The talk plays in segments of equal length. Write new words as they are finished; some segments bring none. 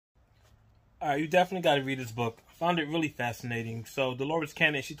All right, you definitely got to read this book. I found it really fascinating. So, Dolores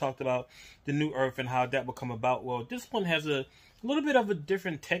Cannon, she talked about the new Earth and how that will come about. Well, this one has a little bit of a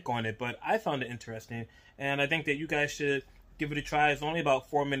different take on it, but I found it interesting, and I think that you guys should give it a try. It's only about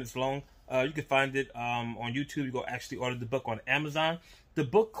 4 minutes long. You can find it on YouTube. You go actually order the book on Amazon. The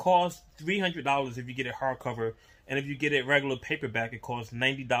book costs $300 if you get it hardcover, and if you get it regular paperback, it costs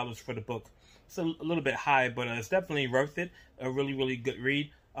 $90 for the book. It's a little bit high, but it's definitely worth it. A really, really good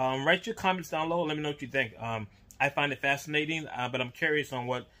read. Write your comments down below. Let me know what you think. I find it fascinating, but I'm curious on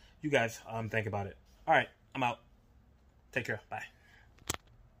what you guys think about it. All right, I'm out. Take care. Bye.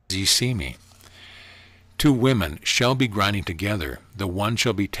 Ye see me. Two women shall be grinding together, the one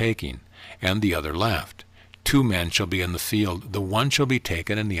shall be taken, and the other left. Two men shall be in the field, the one shall be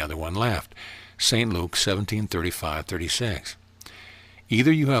taken, and the other one left. St. Luke 17:35-36.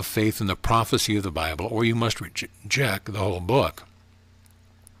 Either you have faith in the prophecy of the Bible, or you must reject the whole book.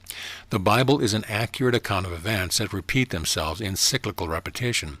 The Bible is an accurate account of events that repeat themselves in cyclical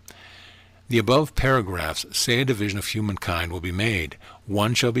repetition. The above paragraphs say a division of humankind will be made.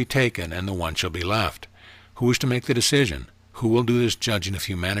 One shall be taken, and the one shall be left. Who is to make the decision? Who will do this judging of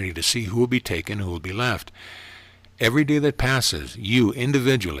humanity to see who will be taken and who will be left? Every day that passes, you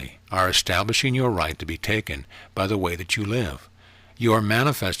individually are establishing your right to be taken by the way that you live. You are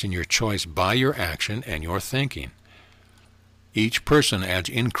manifesting your choice by your action and your thinking. Each person adds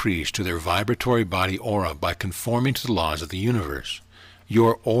increase to their vibratory body aura by conforming to the laws of the universe.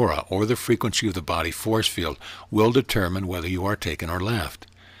 Your aura, or the frequency of the body force field, will determine whether you are taken or left.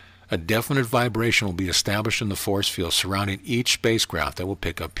 A definite vibration will be established in the force field surrounding each spacecraft that will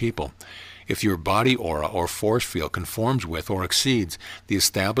pick up people. If your body aura or force field conforms with or exceeds the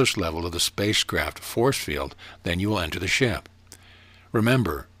established level of the spacecraft force field, then you will enter the ship.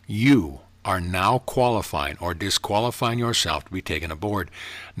 Remember, you are now qualifying or disqualifying yourself to be taken aboard.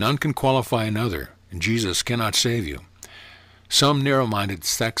 None can qualify another. Jesus cannot save you. Some narrow-minded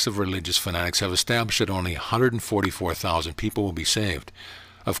sects of religious fanatics have established that only 144,000 people will be saved.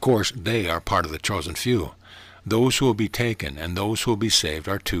 Of course, they are part of the chosen few. Those who will be taken and those who will be saved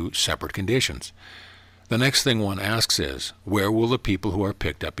are two separate conditions. The next thing one asks is, where will the people who are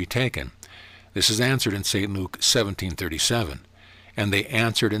picked up be taken? This is answered in St. Luke 17:37. And they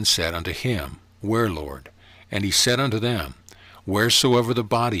answered and said unto him, Where, Lord? And he said unto them, Wheresoever the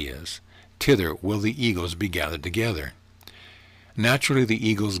body is, thither will the eagles be gathered together. Naturally the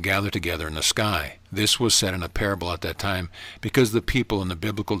eagles gather together in the sky. This was said in a parable at that time because the people in the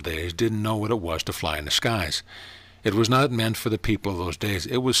biblical days didn't know what it was to fly in the skies. It was not meant for the people of those days.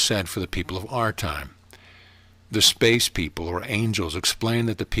 It was said for the people of our time. The space people, or angels, explain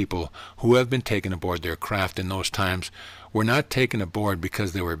that the people who have been taken aboard their craft in those times were not taken aboard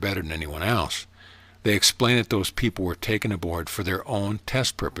because they were better than anyone else. They explain that those people were taken aboard for their own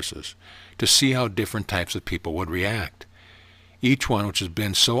test purposes, to see how different types of people would react. Each one which has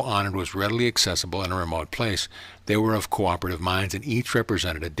been so honored was readily accessible in a remote place. They were of cooperative minds, and each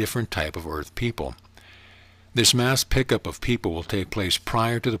represented a different type of Earth people. This mass pickup of people will take place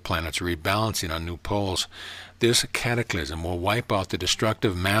prior to the planets rebalancing on new poles. This cataclysm will wipe out the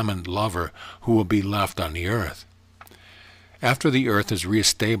destructive mammon lover who will be left on the Earth. After the Earth is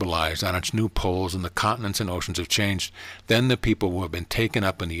re-stabilized on its new poles and the continents and oceans have changed, then the people who have been taken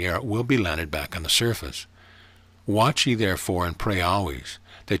up in the air will be landed back on the surface. Watch ye therefore and pray always,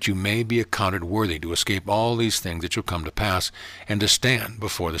 that you may be accounted worthy to escape all these things that shall come to pass, and to stand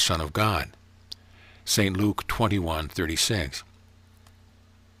before the Son of God. St. Luke 21:36.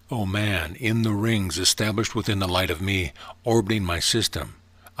 O man, in the rings established within the light of me, orbiting my system,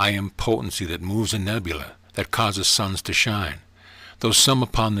 I am potency that moves a nebula, that causes suns to shine. Though some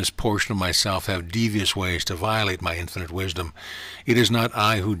upon this portion of myself have devious ways to violate my infinite wisdom, it is not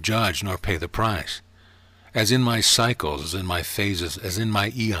I who judge nor pay the price. As in my cycles, as in my phases, as in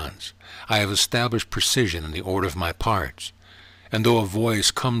my eons, I have established precision in the order of my parts. And though a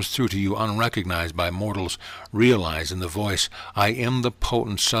voice comes through to you unrecognized by mortals, realize in the voice, I am the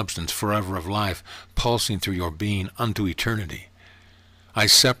potent substance forever of life, pulsing through your being unto eternity. I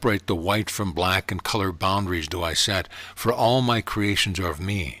separate the white from black, and color boundaries do I set, for all my creations are of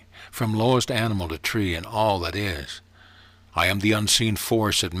me, from lowest animal to tree and all that is. I am the unseen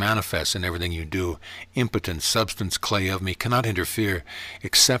force that manifests in everything you do. Impotent substance clay of me cannot interfere,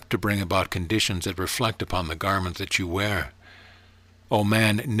 except to bring about conditions that reflect upon the garment that you wear. O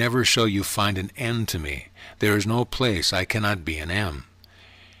man, never shall you find an end to me. There is no place I cannot be an M.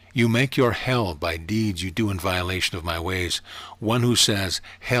 You make your hell by deeds you do in violation of my ways. One who says,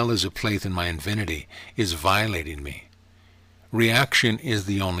 hell is a place in my infinity, is violating me. Reaction is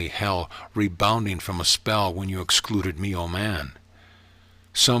the only hell, rebounding from a spell when you excluded me, O man.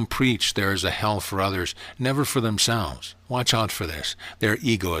 Some preach there is a hell for others, never for themselves. Watch out for this. Their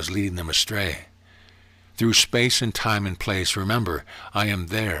ego is leading them astray. Through space and time and place, remember, I am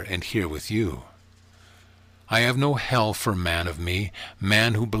there and here with you. I have no hell for man of me.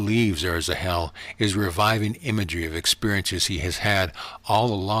 Man who believes there is a hell is reviving imagery of experiences he has had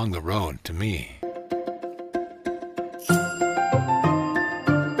all along the road to me.